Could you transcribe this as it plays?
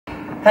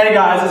Hey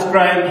guys, it's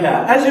Graham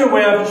here. As you're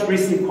aware, I've just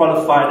recently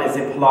qualified as a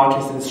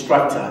Pilates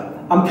instructor.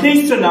 I'm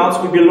pleased to announce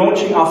we'll be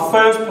launching our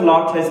first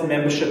Pilates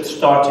membership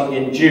starting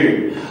in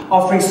June,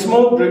 offering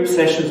small group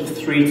sessions of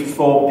 3 to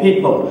 4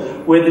 people,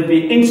 whether it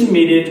be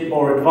intermediate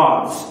or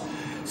advanced.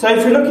 So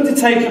if you're looking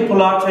to take your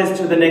Pilates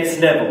to the next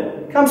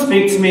level, come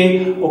speak to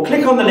me or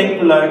click on the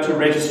link below to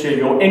register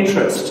your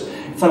interest.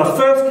 It's on a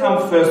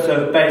first-come,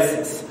 first-served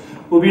basis.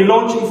 We'll be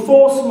launching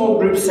 4 small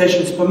group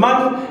sessions per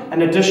month.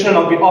 In addition,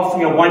 I'll be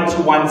offering a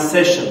one-to-one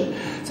session.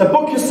 So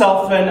book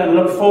yourself in and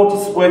look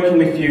forward to working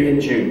with you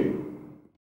in June.